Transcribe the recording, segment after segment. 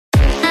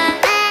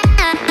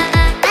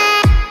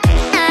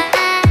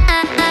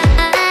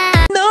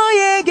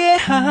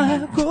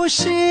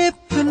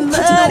싶은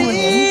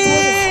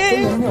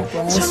말이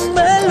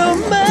정말로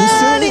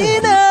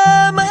많이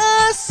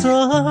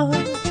남았어.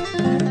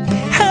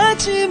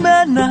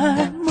 하지만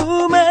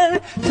아무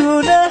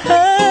말도 나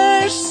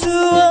할 수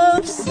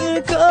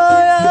없을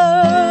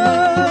거야.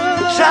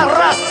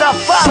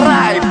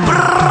 샤라사파라이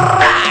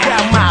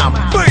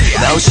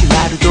너 없이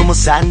하루도 못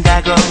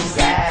산다고,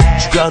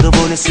 죽어도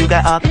보낼 수가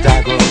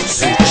없다고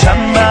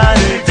수천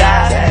번을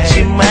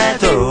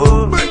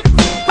다짐해도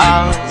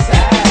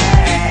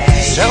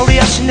소리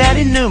없이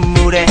내린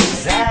눈물에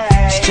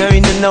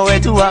지쳐있는 너의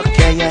두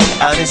어깨에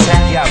어느새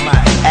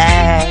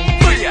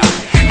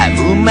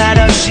아무 말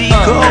없이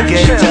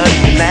고개를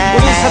들네.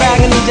 우리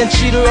사랑은 이젠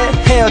지루해.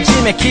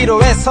 헤어짐에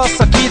기로에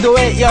서서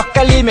기도해.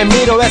 엇갈림에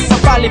미로에서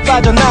빨리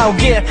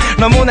빠져나오길.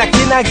 너무나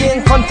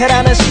기나긴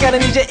권태라는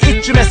시간은 이제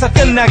이쯤에서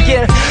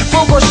끝나길.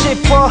 보고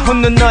싶어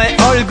웃는 너의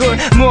얼굴.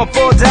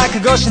 무엇보다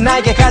그것이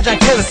나에게 가장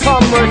큰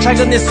선물.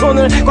 작은 네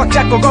손을 꽉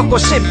잡고 걷고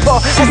싶어.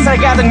 햇살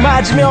가득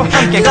맞으며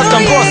함께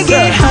걷던 곳을.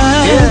 너에게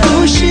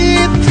하고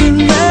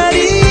싶은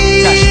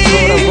말이 다시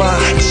돌아와.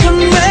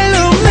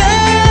 정말로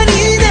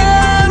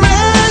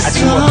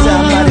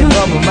못한 말이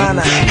너무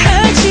많아.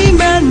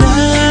 하지만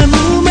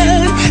아무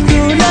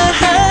말도 나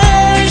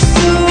할 수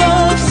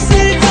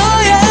없을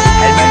거야.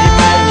 할 말이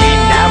많이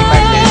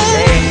남았는데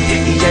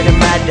이제는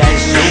말할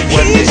수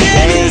없는데.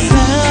 이제는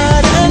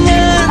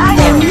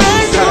사랑한다는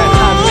말도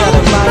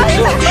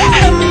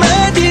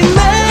한마디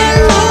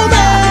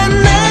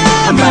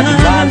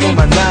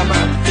말로만 남아.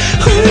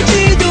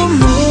 울지도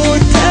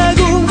못하고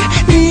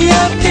네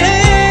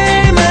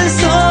앞에만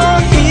서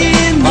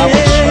있네.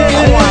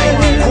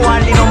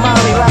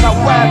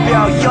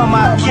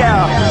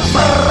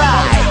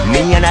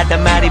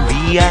 미안하단 말이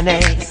미안해.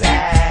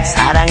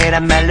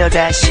 사랑해란 말로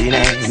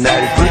대신해.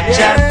 널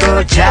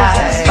붙잡고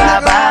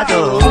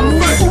잡아봐도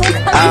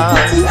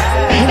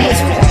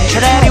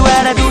차라리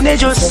화라도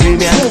내줬으면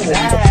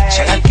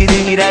차갑게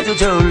등이라도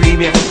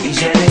돌리면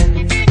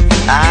이제는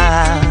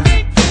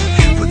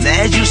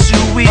보내줄 수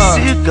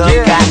있을 것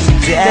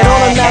같은데.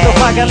 때로는 나도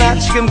화가 나.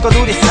 지금껏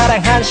우리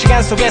사랑한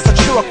시간 속에서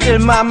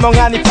추억들만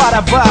멍하니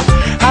바라봐.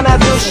 하나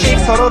둘씩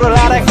서로를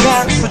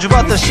알아간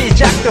수줍었던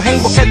시작도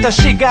행복했던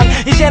시간.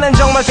 이제는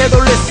정말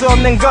되돌릴 수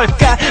없는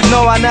걸까.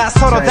 너와 나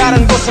서로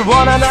다른 곳을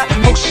원하나.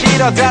 혹시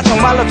이러다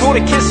정말로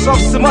돌이킬 수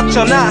없음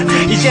어쩌나.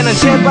 이제는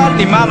제발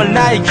네 맘을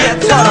나에게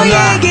털어놔.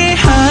 너에게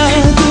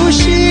하고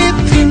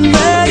싶은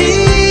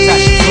말이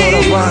다시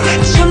돌아와.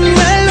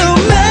 정말로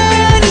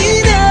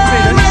많이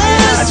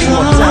남았어.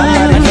 못한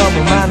말이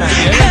너무 많아.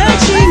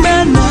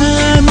 하지만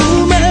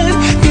아무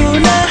말도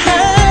나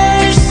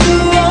할 수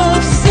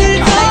없을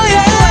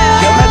거야.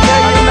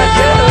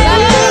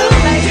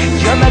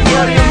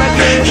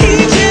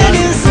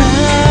 이제는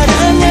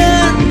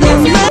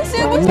사랑한단 말.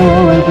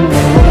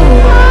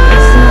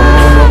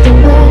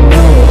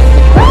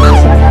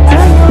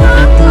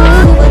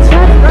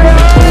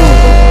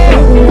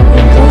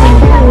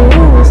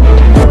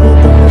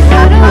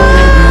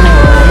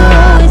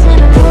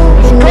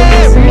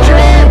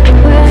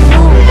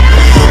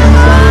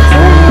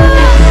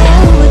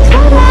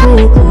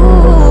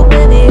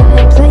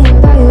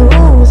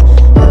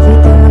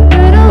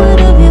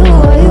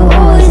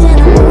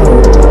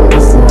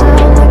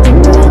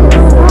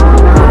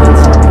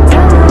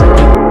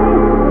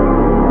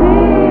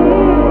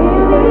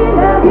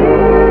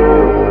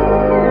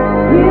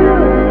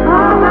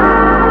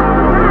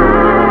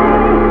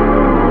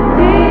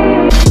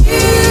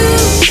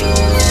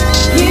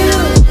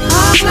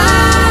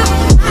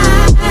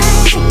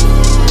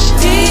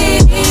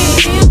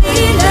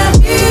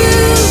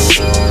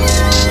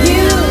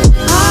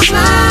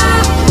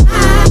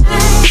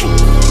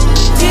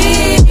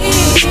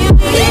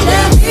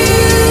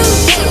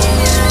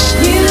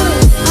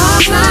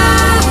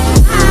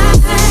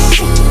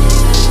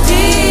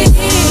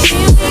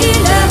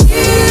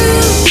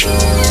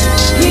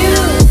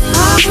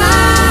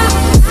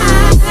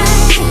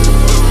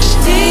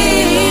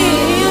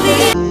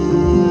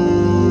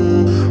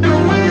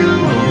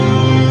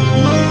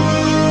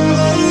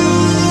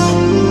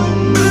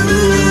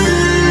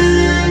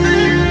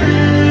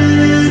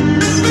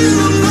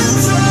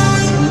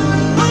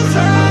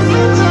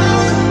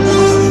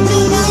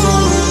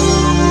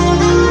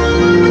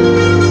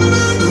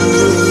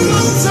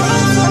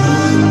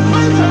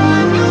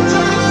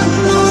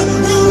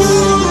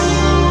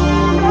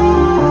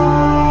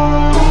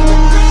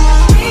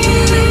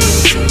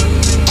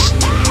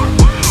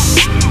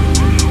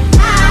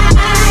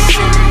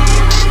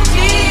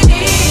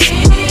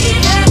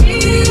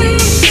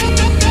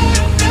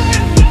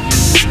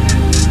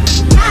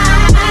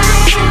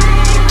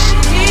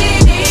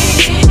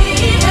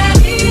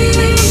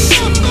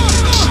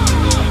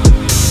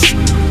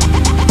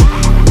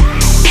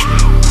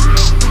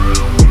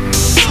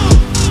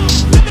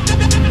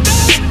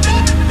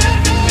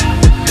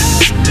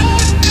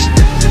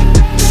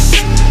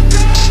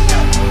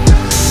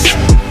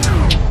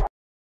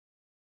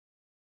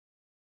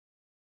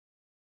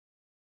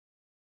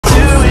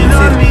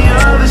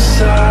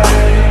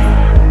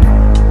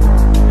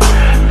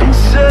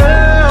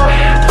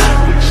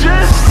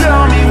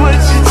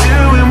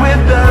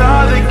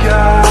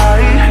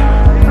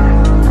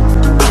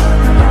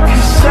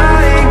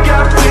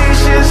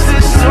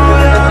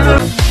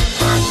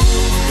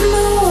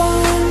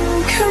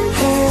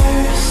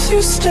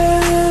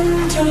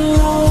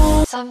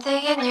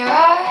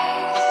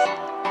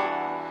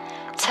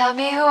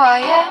 me who I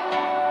am.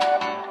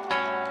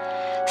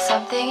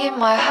 Something in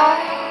my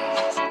heart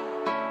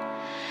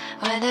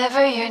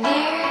whenever you're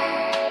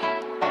near.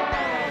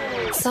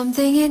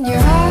 Something in your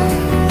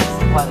eyes.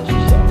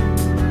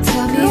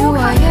 Tell me who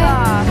I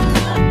am.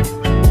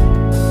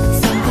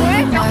 Something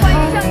in my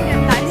heart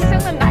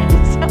whenever you're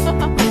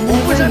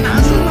near.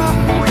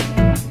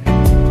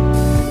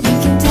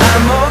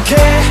 I'm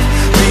okay.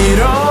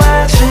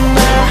 위로하지 마.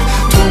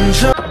 돈 좀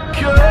줘.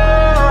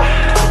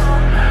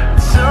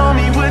 Tell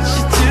me what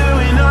you're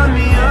doing on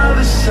the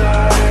other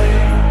side.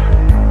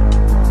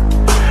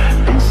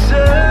 And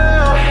so,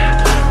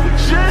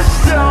 just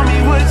tell me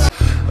what's.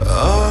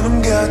 얼음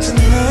같은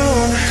눈,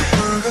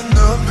 붉은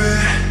눈빛,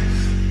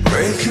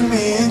 breaking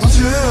me in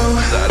two.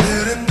 나를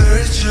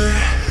흔들지.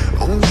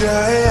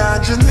 옹자에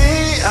앉은 네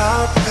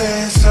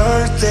앞에 설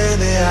때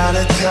내 안에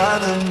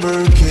타는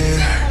불길.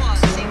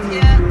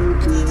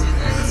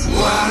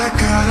 What I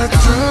gotta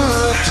do?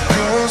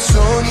 뜨거운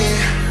손이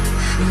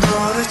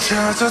너를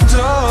찾아도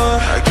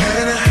I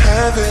can't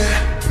have it.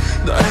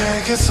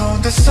 너에게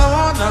손대선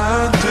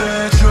안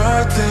돼.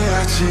 절대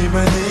하지만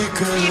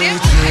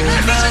이끌리지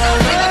날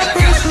원해.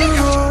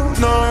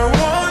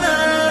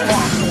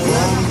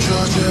 멈춰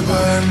제발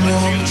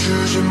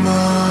멈추지 마.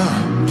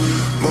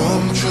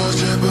 멈춰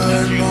제발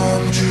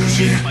멈추지.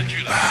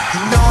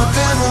 너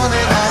때문에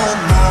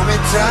온몸이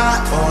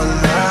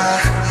타올라.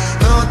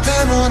 너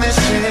때문에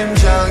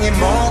심장이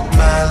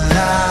목말라.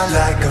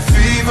 Like a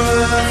fever,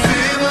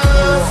 fever,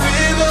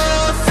 fever,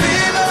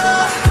 fever.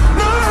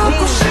 널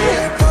안고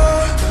싶어,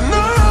 널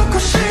안고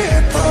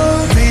싶어.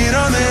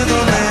 밀어내도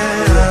내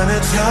안에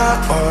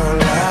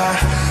타올라.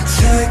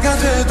 새가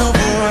돼도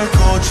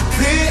불꽃이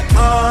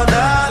피어나.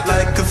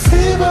 Like a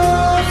fever,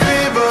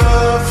 fever,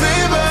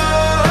 fever.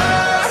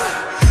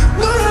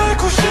 널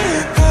알고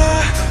싶어,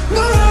 널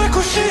알고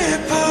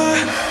싶어.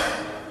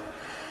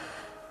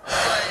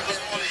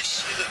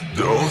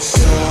 Don't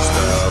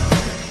stop.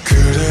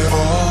 그래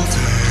all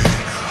day,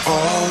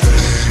 all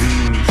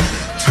day.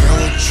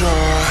 들어줘.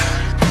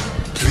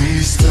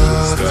 Please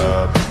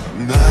stop.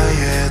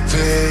 나의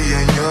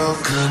대행여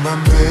그만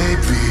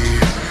baby.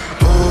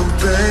 Oh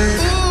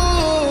baby.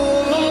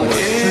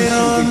 이런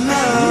날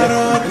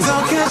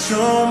어떻게 좀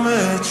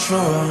해줘.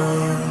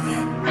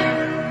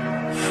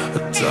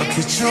 어떻게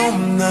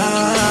좀 날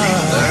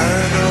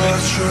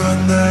놓아줘.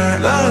 날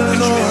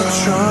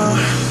놓아줘.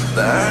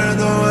 날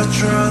놓아줘.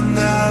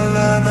 날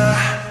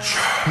안아줘.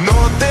 너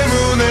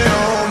때문에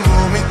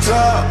온몸이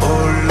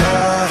타올라.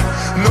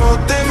 너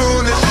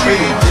때문에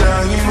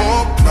심장이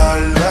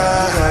목말라.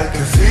 Like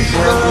a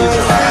fever,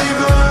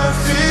 fever,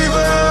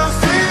 fever,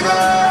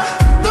 fever.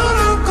 널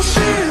안고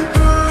싶어,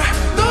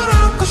 널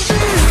안고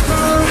싶어.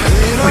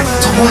 이러면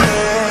내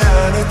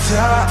안에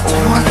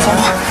타올라.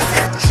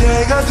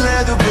 새가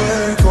돼도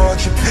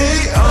불꽃이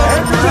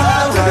피어나.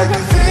 Like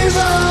a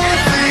fever,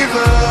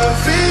 fever,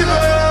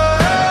 fever.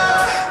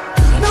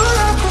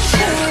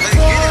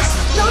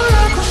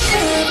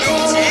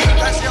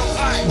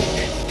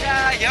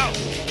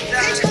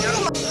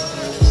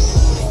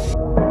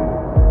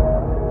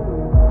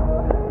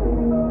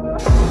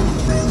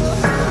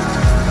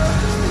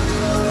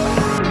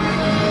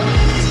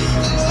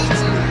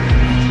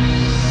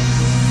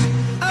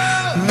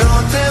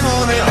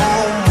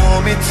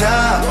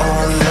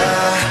 타올라.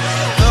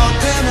 너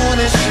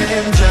때문에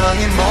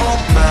심장이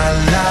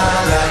목말라.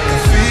 Like a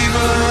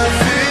fever,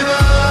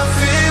 fever,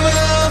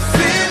 fever,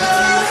 fever.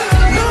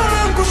 널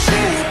안고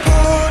싶어,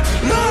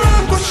 널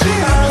안고 싶어.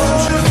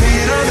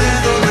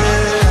 밀어내도 내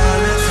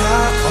안에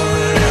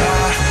타올라.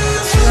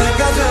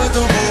 새가 돼도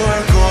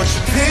불꽃이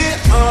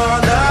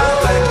피어나.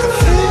 Like a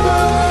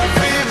fever,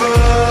 fever,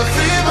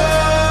 fever.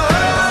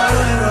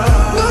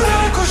 널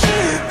알고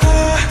싶어.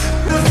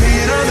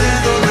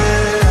 밀어내도 내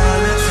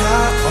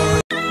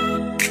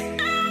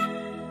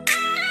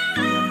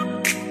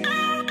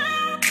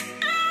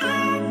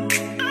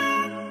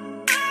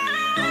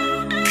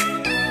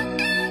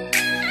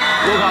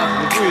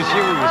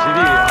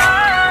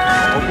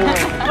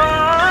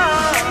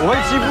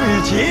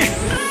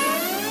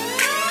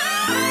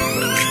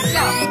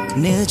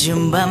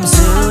늦은 밤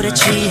술에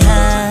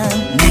취한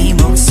네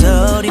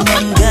목소리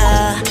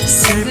뭔가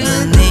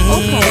슬픈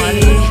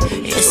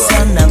일이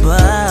있었나봐.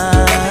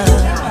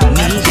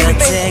 네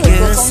곁에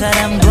그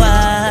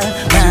사람과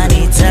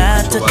많이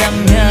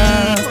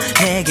다퉜다면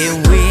내게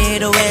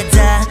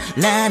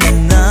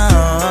위로해달라는 너.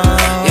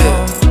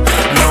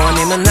 너와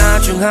내는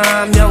나중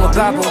한 명은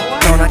바보.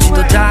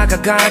 떠나지도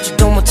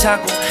다가가지도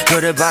못하고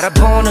그를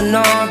바라보는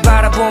널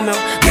바라보며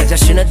내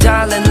자신을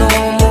달래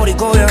눈물이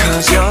고여.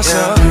 Cause you're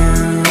so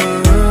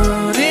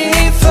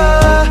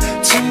beautiful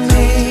to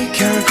me.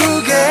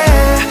 결국에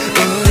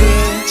우린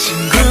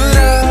친구로.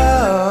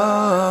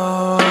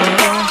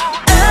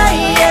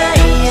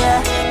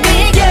 아이야이야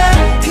네가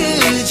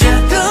그저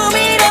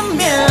꿈이라면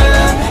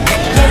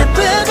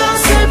예쁘고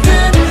슬픈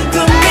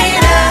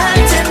꿈이라 할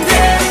텐데.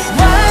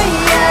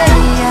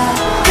 와이야이야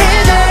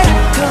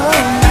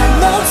그달콤한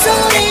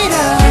목소리로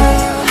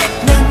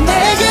난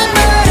내게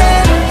말해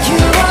You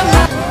are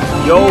my.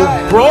 Yo,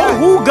 bro,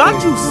 who got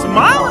you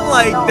smiling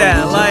like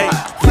that? Like,